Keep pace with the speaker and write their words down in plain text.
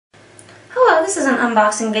Hello, this is an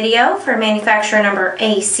unboxing video for manufacturer number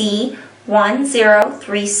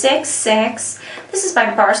AC10366. This is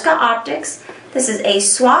by Barska Optics. This is a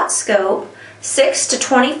SWAT scope, 6 to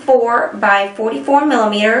 24 by 44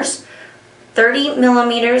 millimeters, 30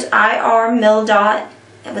 millimeters IR mil dot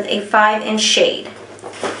with a 5-inch shade.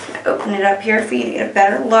 I open it up here for you to get a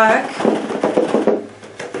better look.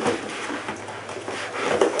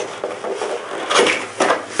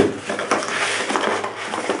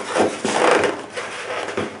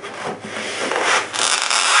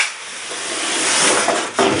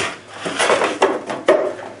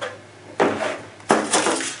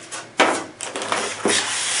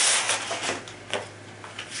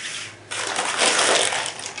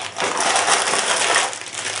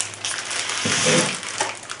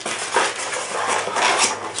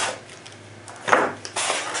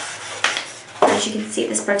 As you can see,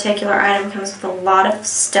 this particular item comes with a lot of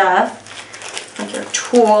stuff, like your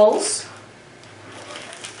tools,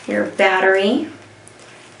 your battery,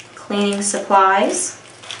 cleaning supplies,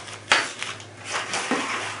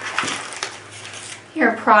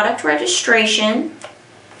 your product registration.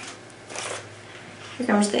 Here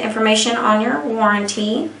comes the information on your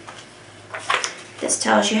warranty. This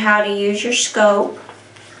tells you how to use your scope.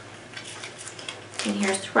 And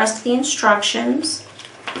here's the rest of the instructions.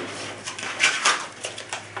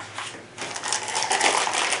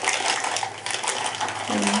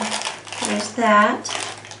 There's that.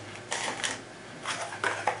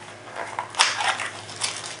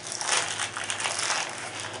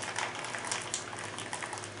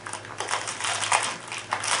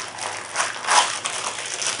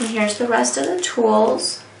 And here's the rest of the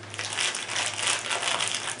tools.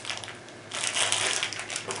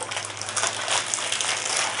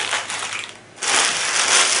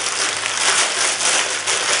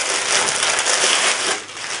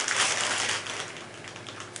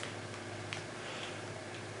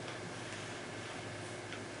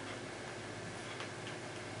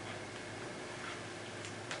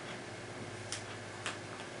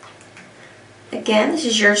 Again, this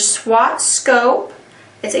is your SWAT scope.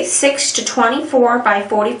 It's a 6 to 24 by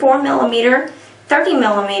 44 millimeter, 30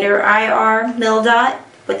 millimeter IR mil dot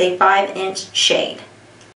with a 5-inch shade.